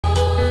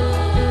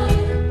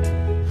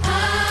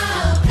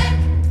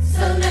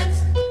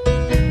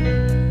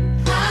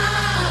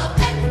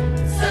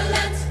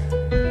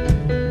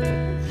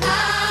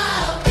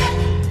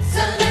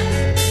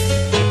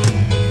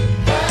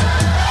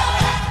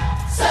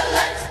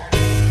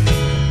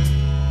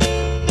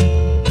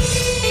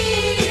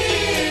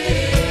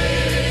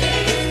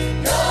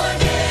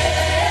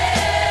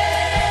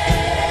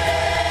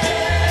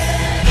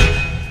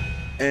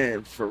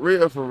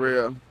for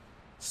real,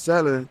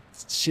 selling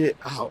shit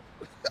out.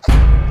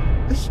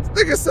 This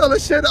nigga selling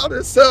shit out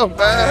himself,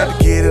 man. I had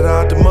to get it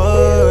out the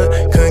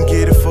mud, couldn't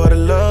get it for the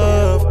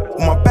love. With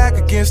my back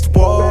against the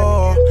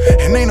wall,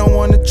 and ain't no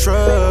one to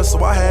trust,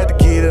 so I had to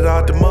get it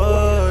out the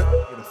mud.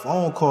 I get a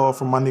phone call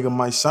from my nigga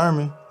Mike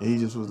Sherman, and he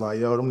just was like,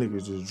 yo, them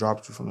niggas just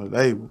dropped you from the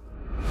label.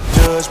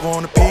 Judge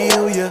wanna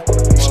peel ya,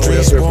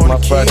 streets wanna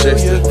kill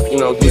ya. You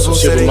know, get some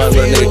shit with my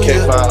little nigga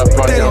K-Fine. I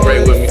brought him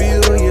right with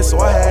me. So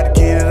I had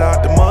to get it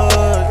out the mud.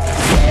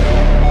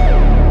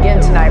 Again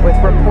tonight with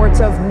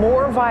reports of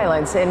more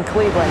violence in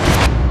Cleveland.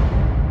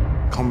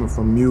 Coming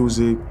from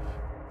music,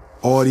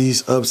 all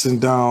these ups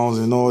and downs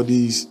and all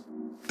these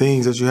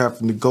things that you have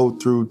to go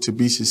through to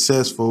be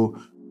successful,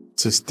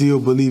 to still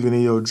believing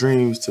in your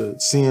dreams, to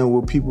seeing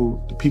what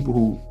the people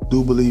who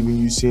do believe in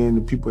you, seeing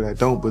the people that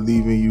don't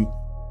believe in you,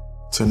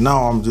 to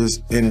now I'm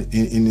just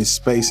in this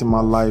space in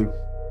my life,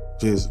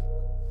 just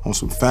on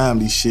some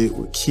family shit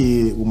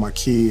with my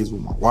kids,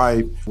 with my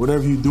wife.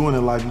 Whatever you're doing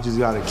in life, you just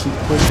gotta keep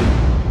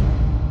pushing.